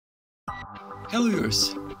Hello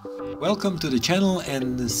viewers, welcome to the channel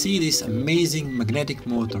and see this amazing magnetic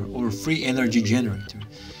motor or free energy generator.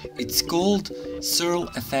 It's called Searle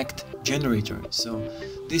effect generator. So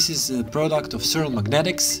this is a product of Searle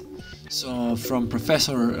Magnetics, so from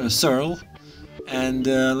Professor Searle, and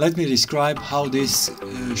let me describe how this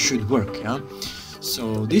should work.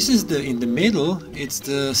 So this is in the middle, it's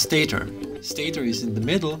the stator. Stator is in the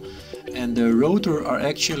middle, and the rotor are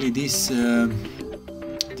actually these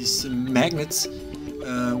magnets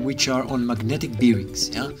which are on magnetic bearings.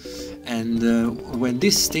 And when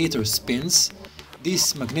this stator spins,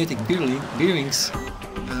 these magnetic bearings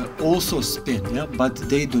also spin, but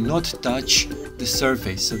they do not touch the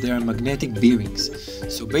surface, so they are magnetic bearings.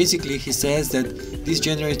 So basically he says that this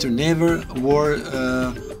generator never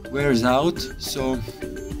wears out, so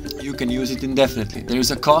you can use it indefinitely. There is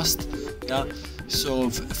a cost, so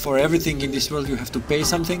for everything in this world you have to pay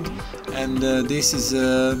something, and this is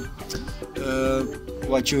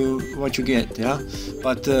what you get,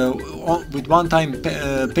 but with one-time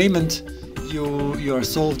payment you are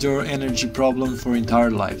solved your energy problem for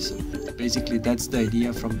entire life. So basically that's the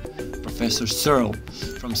idea from Professor Searle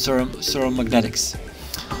from Searle Magnetics.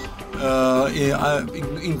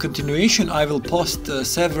 In continuation I will post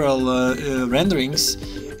several renderings,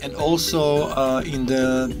 and also in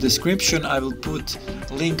the description I will put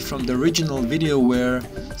a link from the original video where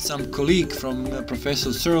some colleague from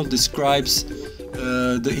Professor Searle describes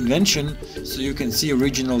the invention, so you can see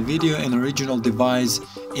original video and original device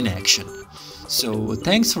in action. So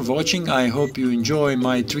thanks for watching. I hope you enjoy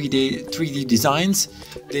my 3D designs.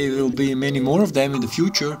 There will be many more of them in the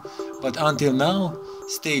future, but until now,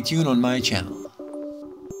 stay tuned on my channel.